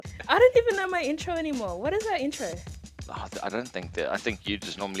I don't even know my intro anymore. What is our intro? Oh, I don't think that. I think you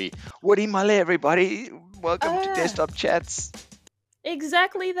just normally, Woody Male, everybody. Welcome to Ah, Desktop Chats.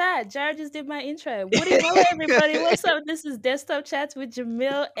 exactly that. Jared just did my intro. Woody Muller, everybody. What's up? This is Desktop Chats with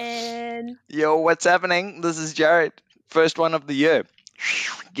Jamil and Yo, what's happening? This is Jared. First one of the year.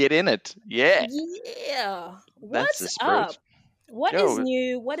 Get in it. Yeah, yeah. that's What's the spirit. up? What is Yo,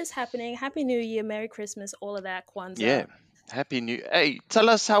 new? What is happening? Happy New Year, Merry Christmas, all of that, yeah. Kwanzaa. Happy New. Hey, tell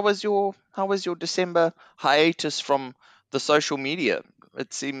us how was your December hiatus from the social media?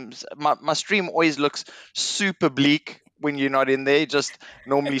 It seems my stream always looks super bleak when you're not in there, just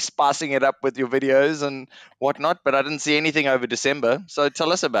normally spicing it up with your videos and whatnot. But I didn't see anything over December, so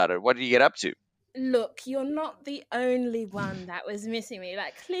tell us about it. What did you get up to? Look, you're not the only one that was missing me.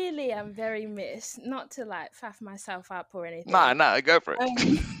 Like, clearly, I'm very missed. Not to like faff myself up or Nah, anything. nah, go for it.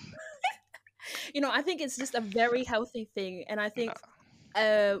 Um, I think it's just a very healthy thing, and I think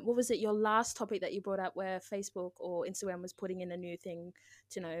what was it, your last topic that you brought up where Facebook or Instagram was putting in a new thing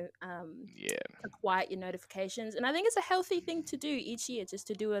to Yeah, to quiet your notifications, and I think it's a healthy thing to do each year, just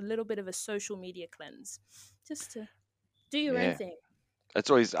to do a little bit of a social media cleanse, just to do your own yeah. thing. It's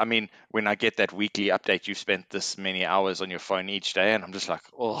always, I mean, when I get that weekly update, you've spent this many hours on your phone each day, and I'm just like,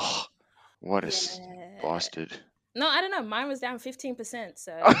 oh, what a Yeah. bastard. No, I don't know, mine was down 15%,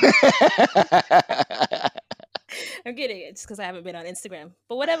 so I'm kidding. It's because I haven't been on Instagram,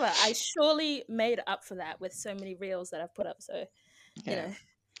 but whatever, I surely made up for that with so many reels that I've put up, so you Yeah. know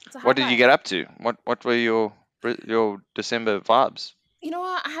it's a high What did you five. get up to? What were your December vibes? You know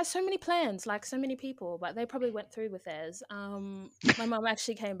what? I had so many plans, like so many people, but they probably went through with theirs. My mum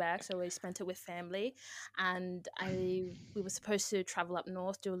actually came back, so we spent it with family, and we were supposed to travel up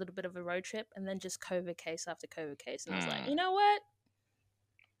north, do a little bit of a road trip, and then just COVID case after COVID case, and I was like, Hmm. you know what?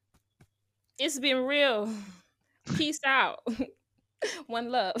 It's been real. Peace out. One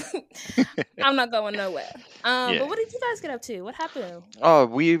love. I'm not going nowhere. Yeah. But what did you guys get up to? What happened? Oh,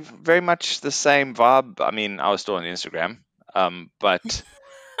 we very much the same vibe. I mean, I was still on Instagram, but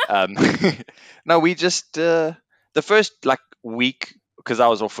um, no, we just the first like week because I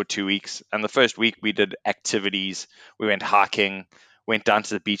was off for 2 weeks, and the first week we did activities. We went hiking, went down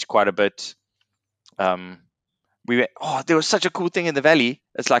to the beach quite a bit. Um, we went. Oh, there was such a cool thing in the valley.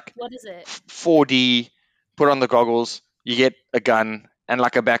 It's like What is it? 4D. Put on the goggles, you get a gun and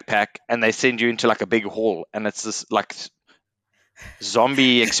like a backpack, and they send you into like a big hall, and it's this like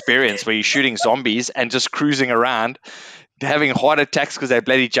zombie experience where you're shooting zombies and just cruising around, having heart attacks because they're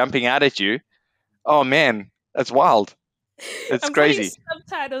bloody jumping out at you. Oh man, that's wild. It's I'm putting crazy.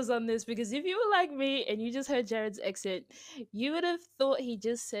 subtitles on this because if you were like me and you just heard Jared's exit, you would have thought he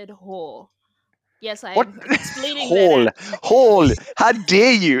just said whore. Yes, What I'm explaining that hall? out. Hall? How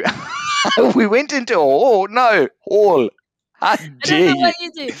dare you? We went into a hall. No hall. How I don't dare know you? what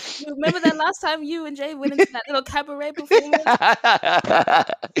you do. You remember that last time you and Jay went into that little cabaret performance? I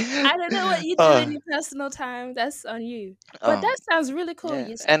don't know what you do in Oh, your personal time. That's on you. But oh, that sounds really cool. yeah.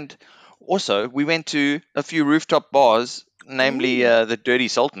 You said, And also, we went to a few rooftop bars, namely ooh, the Dirty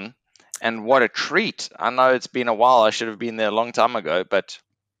Sultan, and what a treat! I know it's been a while. I should have been there a long time ago, but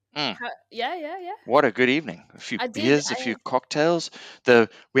mm, yeah, yeah, yeah. what a good evening! A few I did. beers, a few cocktails.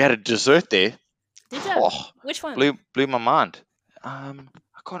 We had a dessert there. Did ya? Oh, Which one? blew my mind. I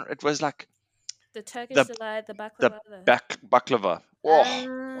can't. It was like The Turkish the delight, the the baklava. baklava.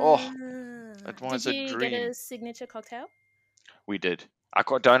 Oh, Ah, it did was a you get dream. a signature cocktail? We did.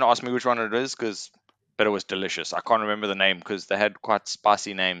 Don't ask me which one it is, but it was delicious. I can't remember the name because they had quite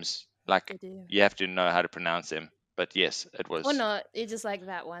spicy names. Like They do. you have to know how to pronounce them. But yes, it Or was. not? You just like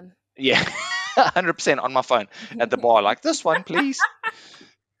that one. Yeah, 100% on my phone at the bar. Like this one, please.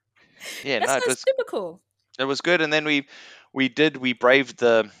 Yeah, That no, it sounds was super cool. good. And then we braved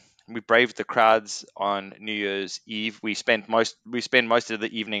the crowds on New Year's Eve. We spent most of the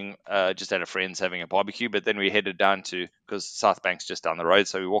evening just at a friend's having a barbecue, but then we headed down to because South Bank's just down the road,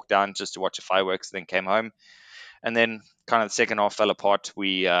 so we walked down just to watch the fireworks, then came home, and then kind of the second half fell apart.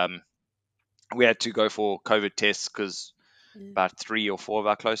 We had to go for COVID tests because Mm. about 3 or 4 of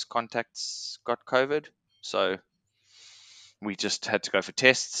our close contacts got COVID, so we just had to go for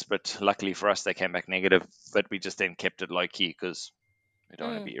tests. But luckily for us, they came back negative. But we just then kept it low key because we don't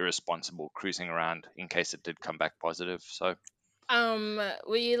want to Mm. be irresponsible cruising around in case it did come back positive. So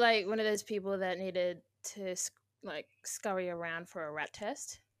Were you like one of those people that needed to like scurry around for a rat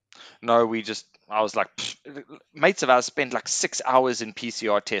test? no, I was like, mates of ours spent like 6 hours in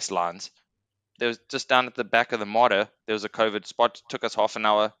PCR test lines. There was just down at the back of the Martyr, there was a COVID spot. Took us half an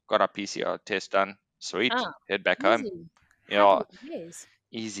hour, got our PCR test done. Sweet, Oh, head back home. easy. Happy Yeah, days.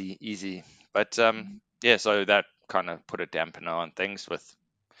 easy. But Mhm. yeah, so that kind of put a dampener on things with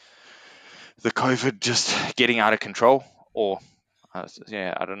the COVID just getting out of control, or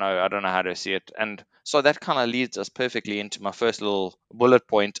yeah, I don't know. I don't know how to see it. And so that kind of leads us perfectly into my first little bullet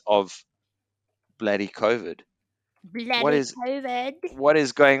point of bloody COVID. What Bloody is COVID. what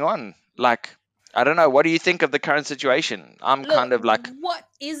is going on? Like, I don't know. What do you think of the current situation? I'm Look, kind of like, what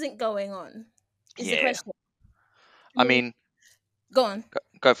isn't going on is the yeah. question. I I mean, mean, go on.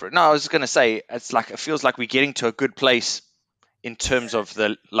 go for it. No, I was just gonna say it's like it feels like we're getting to a good place in terms of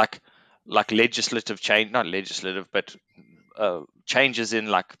the like legislative change, not legislative, but changes in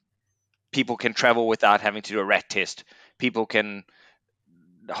like people can travel without having to do a rat test. People can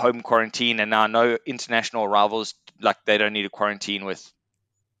home quarantine, and now no international arrivals. Like they don't need to quarantine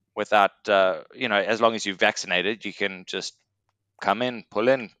without as long as you're vaccinated, you can just come in, pull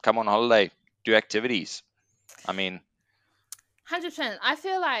in, come on holiday, do activities. I mean, 100%. I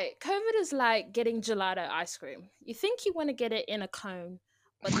feel like COVID is like getting gelato ice cream. You think you want to get it in a cone,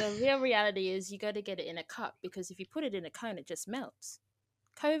 but the real reality is you got to get it in a cup because if you put it in a cone, it just melts.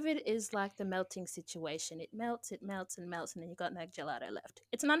 COVID is like the melting situation. It melts, it melts, and melts, and then you got no gelato left.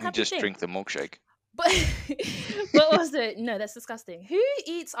 It's an you unhappy just thing. drink the milkshake. But what was it? No, that's disgusting. Who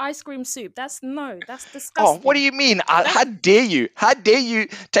eats ice cream soup? That's Oh, what disgusting. do you mean? That's How dare you? How dare you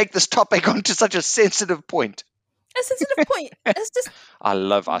take this topic onto such a sensitive point? a sensitive point. That's just I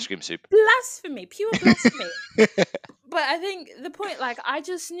love ice cream soup. blasphemy, pure blasphemy. But I think the point, like, I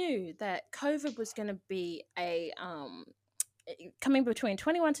just knew that COVID was going to be coming between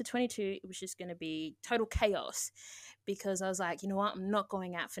 21 to 22, it was just going to be total chaos because I was like, you know what, I'm not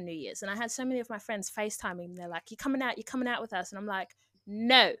going out for New Year's. And I had so many of my friends FaceTiming. They're like, you're coming out with us. And I'm like,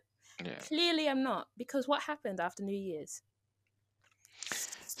 no, Yeah. clearly I'm not. Because what happened after New Year's?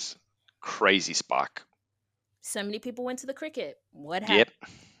 Crazy spark. So many people went to the cricket. What Yep.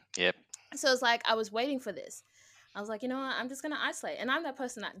 happened? Yep. So it's like, I was waiting for this. I was like, you know what? I'm just going to isolate. And I'm that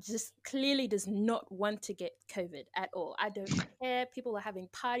person that just clearly does not want to get COVID at all. I don't care. People are having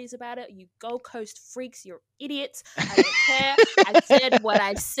parties about it. You Gold Coast freaks, you're idiots. I don't care. I said what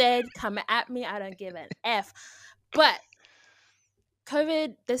I said. Come at me. I don't give an F. But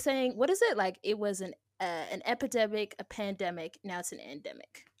COVID, they're saying, what is it? Like it was an epidemic, a pandemic. Now it's an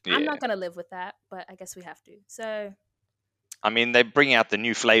endemic. I'm Yeah. not going to live with that, but I guess we have to. So I mean, they bring out the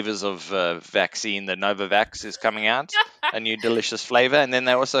new flavors of vaccine. The Novavax is coming out, a new delicious flavor, and then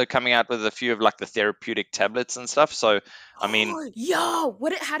they're also coming out with a few of like the therapeutic tablets and stuff. So, I mean, yo,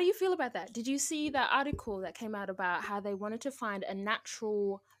 how do you feel about that? Did you see that article that came out about how they wanted to find a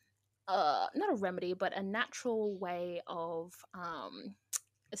natural not a remedy, but a natural way of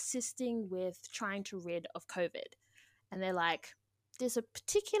assisting with trying to rid of COVID? And they're like, there's a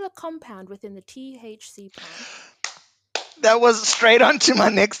particular compound within the THC plant. that was straight on to my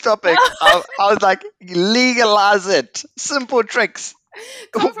next topic. I was like, legalize it. Simple tricks.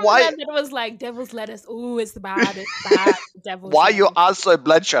 Come from a Why? man that was like devil's lettuce. Ooh, it's bad. It's bad. Devil's Why are lettuce. your eyes so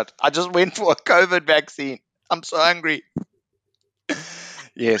bloodshot? I just went for a COVID vaccine. I'm so hungry.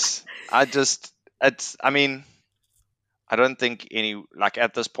 Yes, I mean, I don't think like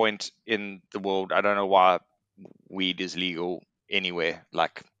at this point in the world, I don't know why weed is legal anywhere.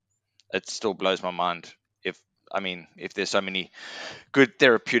 Like, it still blows my mind. If there's so many good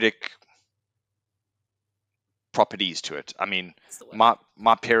therapeutic properties to it. I mean, That's the word.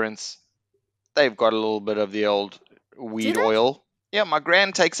 my parents, they've got a little bit of the old Do weed they? oil. Yeah, my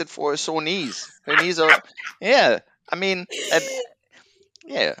gran takes it for her sore knees. Her knees are, yeah. I mean,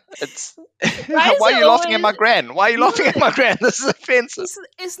 yeah, it's. Why is Why are it you laughing at always my gran? Why are you no? laughing at my gran? This is offensive.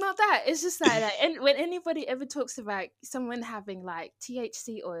 It's not that. It's just that like, and when anybody ever talks about someone having like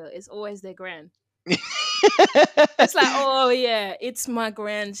THC oil, it's always their gran. It's like, oh yeah, it's my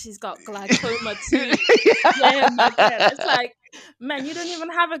gran. She's got glaucoma too. Yeah, my gran. It's like, man, you don't even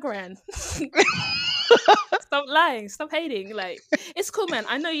have a gran. Stop lying. Stop hating. Like, it's cool, man.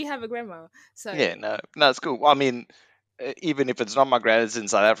 I know you have a grandma. So Yeah, no, it's cool. Well, I mean, even if it's not my gran, it's in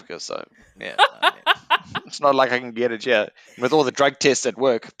South Africa, so yeah. It's not like I can get it yet. With all the drug tests at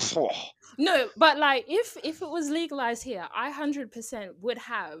work. no, but like, if it was legalized here, I 100% would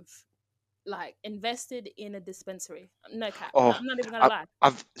have like invested in a dispensary. No cap. Oh, I'm not even gonna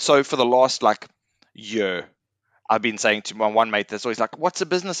lie. so for the last like year, I've been saying to my one mate that's always like, "What's a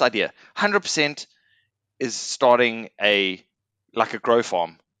business idea?" 100% is starting a grow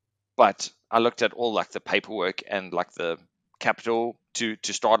farm. But I looked at all like the paperwork and like the capital to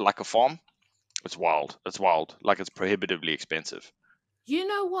start like a farm. It's wild. It's wild. Like, it's prohibitively expensive. You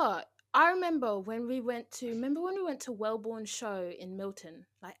know what? I remember when we went to Wellborn Show in Milton,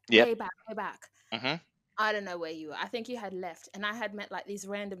 like Yep. way back. Hmm. I don't know where you were. I think you had left, and I had met like these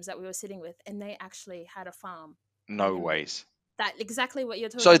randoms that we were sitting with, and they actually had a farm. No ways. That exactly what you're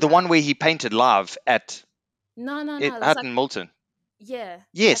So talking the about. one where he painted live at No, no, it no. That's out like, in Milton. yeah, at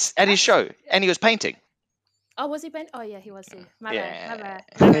Yes, at his Scratch. show, and he was painting. Oh, was he bent? Oh, yeah, he was too. My bad, my Yeah. bad,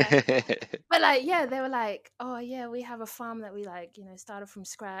 my bad. But like, yeah, they were like, oh yeah, we have a farm that we like, started from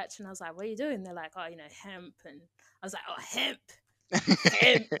scratch. And I was like, what are you doing? They're like, oh, hemp. And I was like, oh, hemp,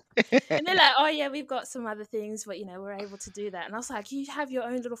 hemp. And they're like, oh yeah, we've got some other things, but we're able to do that. And I was like, you have your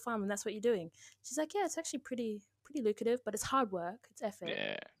own little farm, and that's what you're doing. She's like, yeah, it's actually pretty lucrative, but it's hard work, it's effort.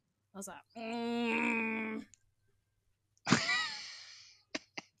 Yeah. I was like,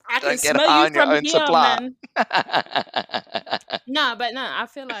 I can Don't get smell high you on your from own here, supply. man. No, but no, I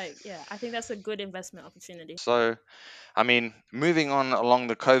feel like, yeah, I think that's a good investment opportunity. So, I mean, moving on along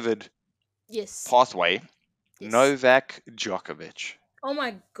the COVID Yes, pathway, yes. Novak Djokovic. Oh my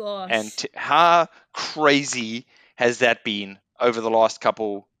And gosh, how crazy has that been over the last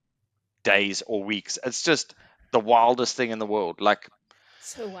couple days or weeks? It's just the wildest thing in the world. Like,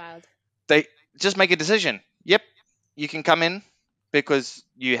 so wild. they just make a decision. Yep, you can come in because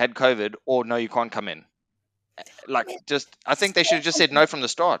you had COVID, or no, you can't come in. I Like, mean, I think they should have just said no from the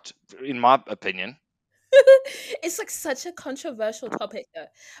start, in my opinion. it's like such a controversial topic though.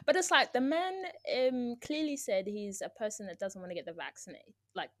 But it's like the man clearly said he's a person that doesn't want to get the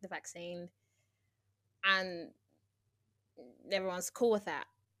vaccine, and everyone's cool with that.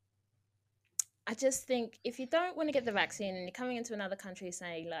 I just think if you don't want to get the vaccine and you're coming into another country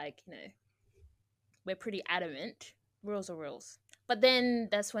saying like, we're pretty adamant, rules are rules. But then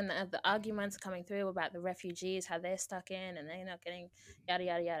that's when the arguments coming through about the refugees, how they're stuck in and they're not getting yada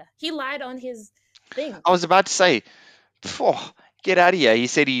yada yada. He lied on his thing. I was about to say, get out of here. He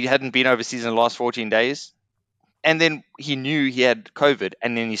said he hadn't been overseas in the last 14 days. And then he knew he had COVID,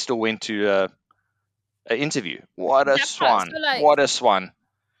 and then he still went to an interview. What a That part. swan. So like, What a swan.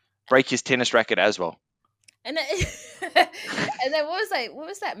 Break his tennis racket as well. and then, and then what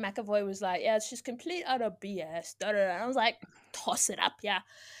was that McAvoy was like, yeah, it's just complete utter BS. Da, da, da. And I was like, toss it up, yeah.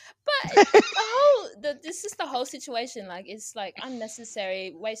 But this is the whole situation. Like, it's like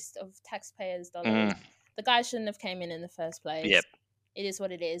unnecessary waste of taxpayers' dollars. Mm, The guy shouldn't have came in the first place. yep. It is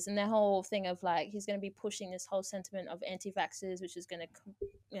what it is, and the whole thing of like he's going to be pushing this whole sentiment of anti-vaxxers, which is going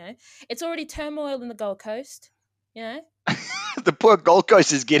to, it's already turmoil in the Gold Coast. The poor Gold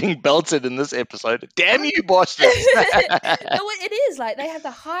Coast is getting belted in this episode. Damn you, Boston! No, it is like they have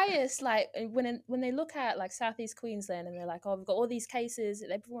the highest, like when they look at like Southeast Queensland and they're like, oh, we've got all these cases.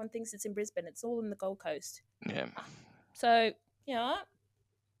 Everyone thinks it's in Brisbane. It's all in the Gold Coast. Yeah. So you know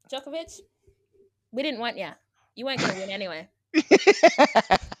what, Djokovic, we didn't want you. You weren't going to win anyway.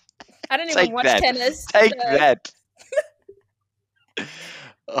 I don't even Take watch that. tennis. Take so- that.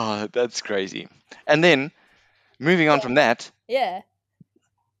 Oh, that's crazy. And then, moving on from that, Yeah.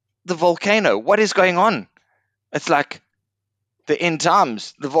 the volcano. What is going on? It's like the end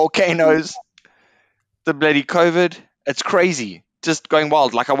times. The volcanoes, the bloody COVID. It's crazy. Just going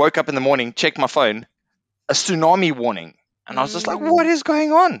wild. Like, I woke up in the morning, checked my phone, a tsunami warning. And I was just like, what is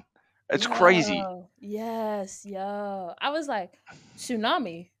going on? It's crazy. Yo, yes, yo. I was like,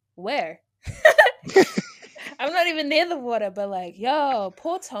 tsunami? Where? I'm not even near the water, but like, yo,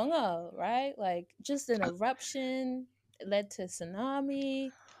 poor Tonga, right? Like, just an eruption led to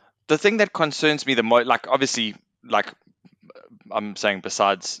tsunami. The thing that concerns me the most, like, obviously, like, I'm saying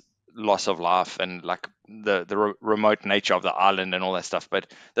besides loss of life and like the remote nature of the island and all that stuff,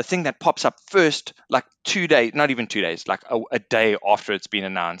 but the thing that pops up first, like 2 days, not even 2 days, like a day after it's been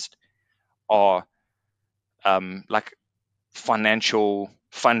announced, are like financial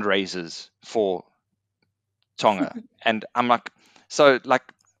fundraisers for Tonga. And I'm like, so like,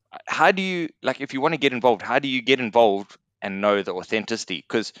 how do you, like, if you want to get involved, how do you get involved and know the authenticity?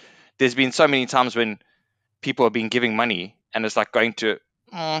 Because there's been so many times when people have been giving money and it's like going to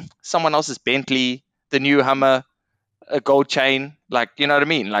someone else's Bentley, the new Hummer, a gold chain. Like, you know what I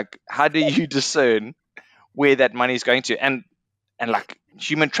mean? Like, how do you discern where that money is going to? And like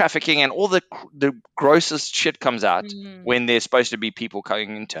human trafficking and all the grossest shit comes out when there's supposed to be people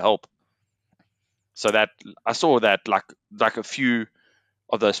coming in to help. So that I saw that like a few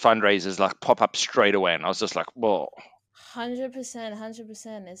of those fundraisers like pop up straight away, and I was just like, whoa.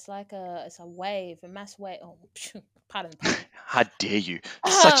 100%. It's like it's a wave, a mass wave. Oh, pardon. How dare you?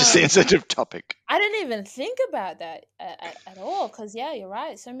 Such a sensitive topic. I didn't even think about that at all. Because yeah, you're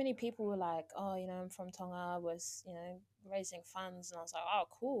right. So many people were like, "Oh, I'm from Tonga. Was raising funds," and I was like, "Oh,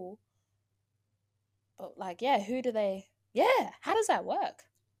 cool." But like, yeah, who do they? Yeah, how does that work?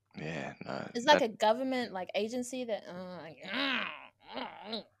 Yeah, no. It's like a government like agency that.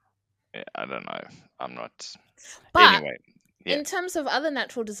 Yeah, I don't know. I'm not. But Anyway. Yeah. In terms of other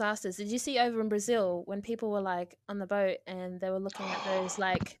natural disasters, did you see over in Brazil when people were like on the boat and they were looking at those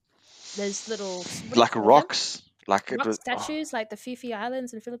like those little what do you Like call them? rocks. Like it Rock was. Oh, statues, like the Fifi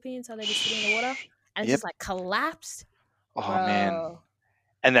Islands in the Philippines, how they just sitting in the water and it yep. just like collapsed, Oh man. bro.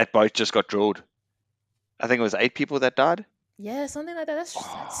 And that boat just got drilled. I think it was 8 people that died. Yeah, something like that. That's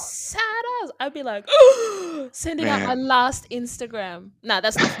Oh sad as. I'd be like, sending out my man. last Instagram. Nah,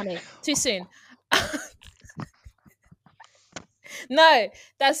 that's not funny. Too soon. No,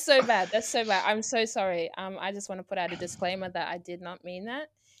 that's so bad. That's so bad. I'm so sorry. I just want to put out a disclaimer that I did not mean that.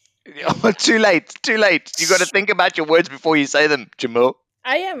 And Oh, too late. Too late. You got to think about your words before you say them, Jamil.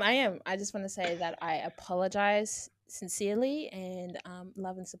 I am. I am. I just want to say that I apologize sincerely and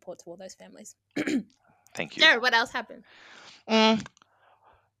love and support to all those families. Thank you. Jared, what else happened? Mm,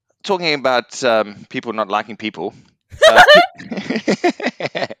 talking about people not liking people. Uh,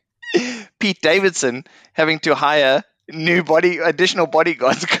 Pete Davidson having to hire additional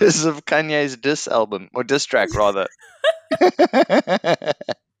bodyguards because of Kanye's diss album or diss track rather.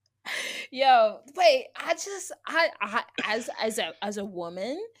 Yo, wait. I as a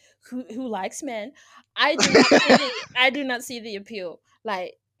woman who likes men, I do not see the appeal.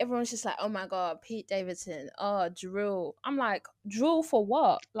 Like everyone's just like, oh my god, Pete Davidson, oh Drew. I'm like, Drew for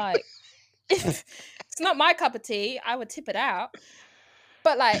what? Like, if it's not my cup of tea, I would tip it out.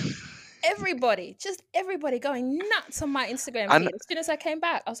 But like everybody, just everybody going nuts on my Instagram And feed. As soon as I came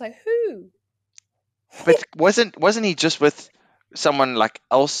back, I was like, who? but wasn't he just with someone like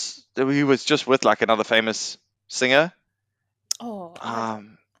else? He was just with like another famous singer. Oh,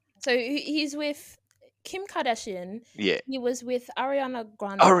 Um, so he's with Kim Kardashian. yeah. He was with Ariana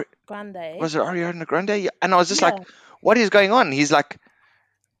Oh, Grande. was it Ariana Grande? Yeah. And I was just like, Yeah. what is going on? He's like,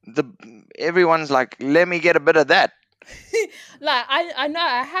 the everyone's like, let me get a bit of that. Like I know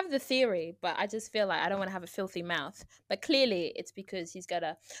I have the theory, but I just feel like I don't want to have a filthy mouth. But clearly it's because he's got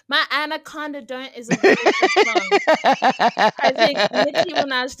a my anaconda don't is a very good song. I think Nicki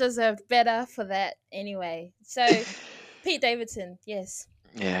Minaj deserved better for that anyway. So Pete Davidson, yes.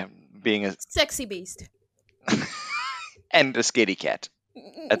 Yeah, being a Sexy beast. and a scaredy cat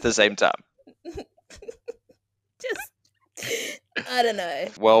at the same time. Just I don't know.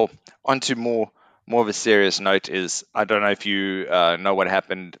 Well, on to more of a serious note is I don't know if you know what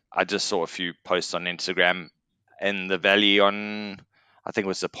happened. I just saw a few posts on Instagram in the Valley on I think it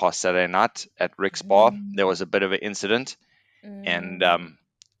was the past Saturday night at Rick's Bar. There Mm, was a bit of an incident, and mm,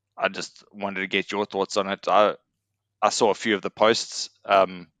 I just wanted to get your thoughts on it. I saw a few of the posts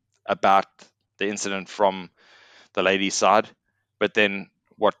about the incident from the lady's side, but then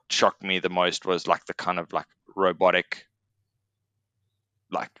what shocked me the most was like the kind of like robotic,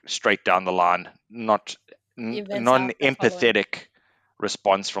 like straight down the line, not events after following. non-empathetic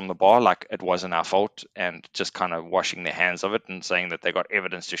response from the bar, like it wasn't our fault, and just kind of washing their hands of it and saying that they got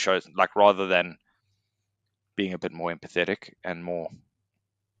evidence to show, like rather than being a bit more empathetic and more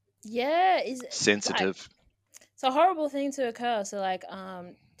Yeah, is like sensitive. it's a horrible thing to occur. So like I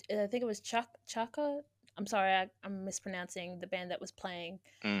think it was Chaka. I'm sorry, I'm mispronouncing the band that was playing.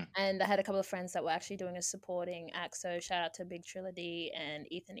 Mm, And I had a couple of friends that were actually doing a supporting act. So shout out to Big Trilogy and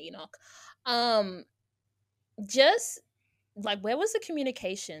Ethan Enoch. Um, just like where was the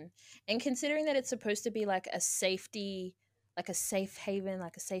communication? And considering that it's supposed to be like a safety, like a safe haven,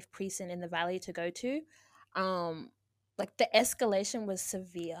 like a safe precinct in the valley to go to, um, like the escalation was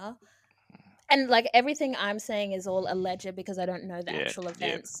severe. And like everything I'm saying is all alleged because I don't know the yeah, actual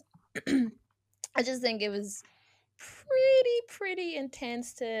yeah, events. I just think it was pretty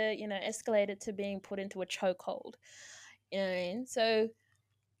intense to escalate it to being put into a chokehold. You know what I mean? So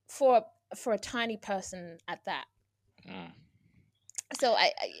for for a tiny person at that. mm, So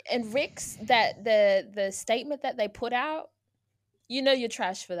and Rick's that the statement that they put out, you're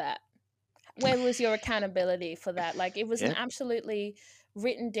trash for that. Where was your accountability for that? Like it was an yeah, absolutely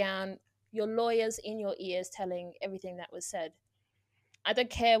written down, your lawyers in your ears telling everything that was said. I don't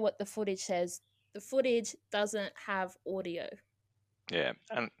care what the footage says. The footage doesn't have audio. yeah.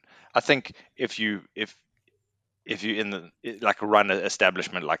 And I think if you in the like run an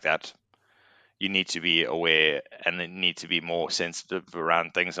establishment like that, you need to be aware and need to be more sensitive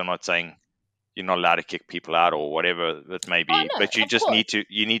around things. I'm not saying you're not allowed to kick people out or whatever it may Oh be, no, but you of just course.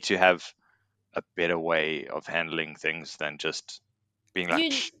 need to have a better way of handling things than just being like, You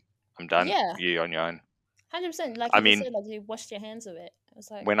 "Psh, I'm done, Yeah, you on your own." 100%. Like I you just mean, said, like you washed your hands of it. It was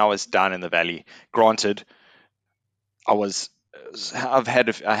like, when I was down in the valley, granted, I was I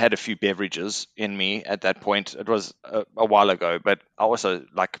had a few beverages in me at that point. It was a while ago, but I also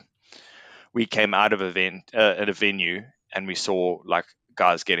like we came out of at a venue and we saw like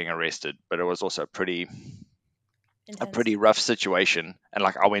guys getting arrested, but it was also pretty a intense. pretty rough situation, and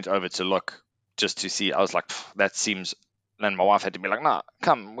like I went over to look just to see. I was like, that seems. Then my wife had to be like, "Nah,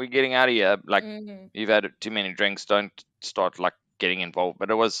 come, we're getting out of here. Like, Mm-hmm. you've had too many drinks. Don't start like getting involved."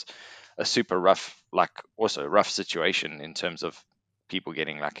 But it was a super rough, like also rough situation in terms of people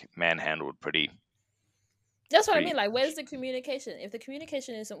getting like manhandled pretty. That's what I mean. Like, where's the communication? If the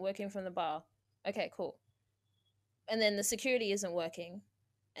communication isn't working from the bar, okay, cool. And then the security isn't working,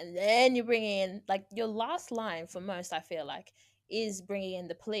 and then you bring in like your last line for most. I feel like is bringing in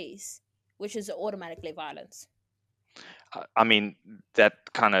the police, which is automatically violence. I mean,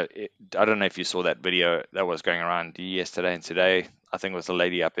 that kind of. I don't know if you saw that video that was going around yesterday and today. I think it was a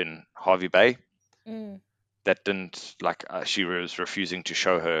lady up in Harvey Bay Mm. that didn't like. She was refusing to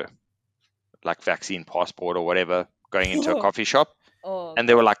show her like vaccine passport or whatever going into a coffee shop, Oh and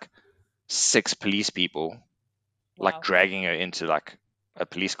there were god! like 6 police people like Wow! dragging her into like a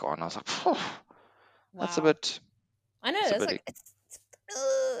police car, and I was like, "Phew, that's a Wow! bit. I know That's a it's bit. like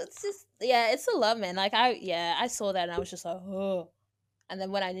it's just yeah, it's a lot, man. Like I saw that and I was just like, oh. And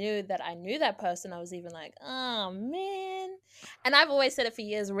then when I knew that person, I was even like, oh man. And I've always said it for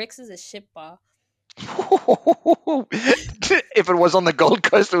years. Rick's is a shit bar. If it was on the Gold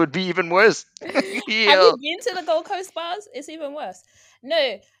Coast, it would be even worse. Have Yeah. you been to the Gold Coast bars? It's even worse.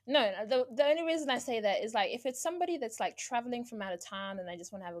 No. The only reason I say that is like if it's somebody that's like traveling from out of town and they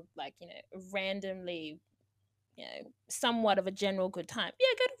just want to have a, like randomly, somewhat of a general good time. Yeah,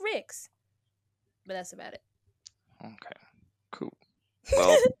 go to Rick's. But that's about it. Okay. Cool.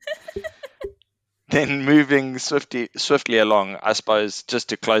 Well, then moving swiftly along, I suppose just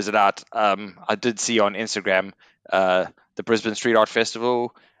to close it out, I did see on Instagram the Brisbane Street Art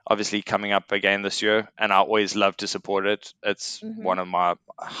Festival obviously coming up again this year, and I always love to support it. It's one of my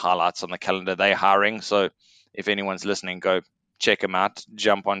highlights on the calendar. They're hiring, so if anyone's listening, go check them out.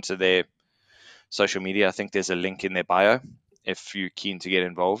 Jump onto their social media. I think there's a link in their bio if you're keen to get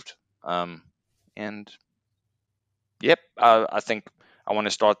involved. And yep, I think I want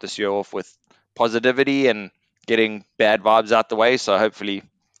to start this year off with positivity and getting bad vibes out the way. So hopefully,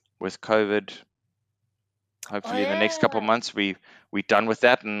 with COVID, hopefully in the next couple of months we're done with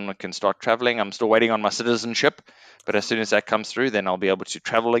that and we can start traveling. I'm still waiting on my citizenship, but as soon as that comes through, then I'll be able to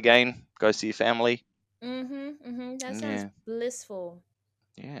travel again, go see family. That sounds blissful.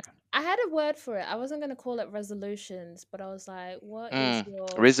 Yeah. I had a word for it. I wasn't going to call it resolutions, but I was like, what is your...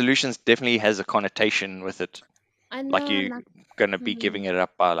 Resolutions definitely has a connotation with it. I know. Like you're going to be giving it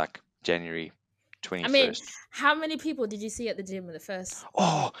up by like January 21st. I mean, how many people did you see at the gym in the first?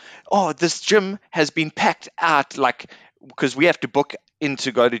 Oh, this gym has been packed out, like, because we have to book in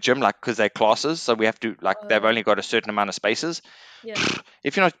to go to gym, like, because they're classes. So we have to, like, they've only got a certain amount of spaces. Yeah.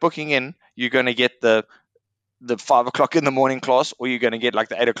 If you're not booking in, you're going to get the 5 o'clock in the morning class, or you're going to get like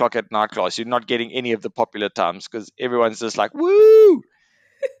the 8 o'clock at night class. You're not getting any of the popular times because everyone's just like, woo!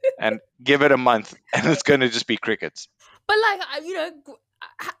 And give it a month and it's going to just be crickets. But like,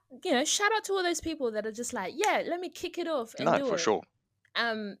 shout out to all those people that are just like, yeah, let me kick it off and do it. For sure.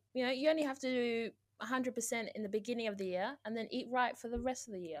 You only have to do 100% in the beginning of the year and then eat right for the rest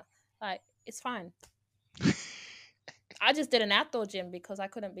of the year. Like, it's fine. I just did an outdoor gym because I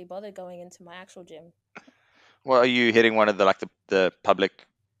couldn't be bothered going into my actual gym. Well, are you hitting one of the public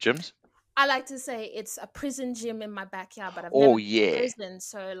gyms? I like to say it's a prison gym in my backyard, but I've never been to prison,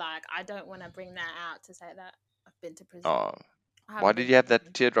 so like I don't want to bring that out to say that I've been to prison. Oh, why did you have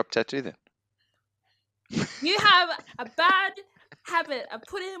that teardrop tattoo then? You have a bad habit of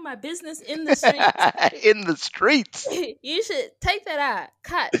putting my business in the streets. In the streets. You should take that out.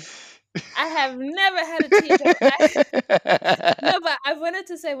 Cut. I have never had a teardrop. No, but I wanted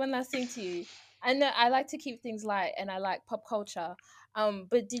to say one last thing to you. I know I like to keep things light and I like pop culture.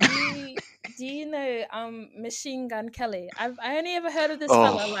 But do you know Machine Gun Kelly? I only ever heard of this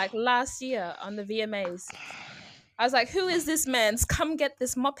fella like last year on the VMAs. I was like, who is this man? Come get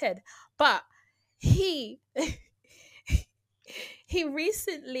this mophead. But he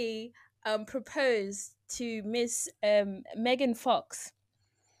recently proposed to Miss Megan Fox.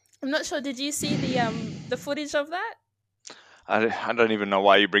 I'm not sure. Did you see the footage of that? I don't even know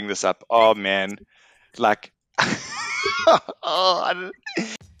why you bring this up. Oh man, like,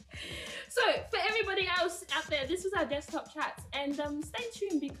 So for everybody else out there, this was our desktop chats, and stay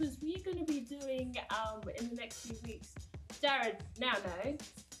tuned because we're going to be doing in the next few weeks. Jared now knows.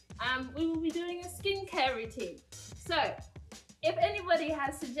 We will be doing a skincare routine. So if anybody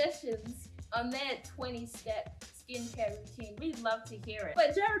has suggestions on their 20-step skincare routine, we'd love to hear it.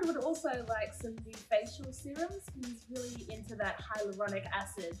 But Jared would also like some new facial serums. He's really into that hyaluronic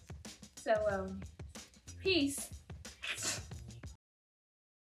acid. So peace.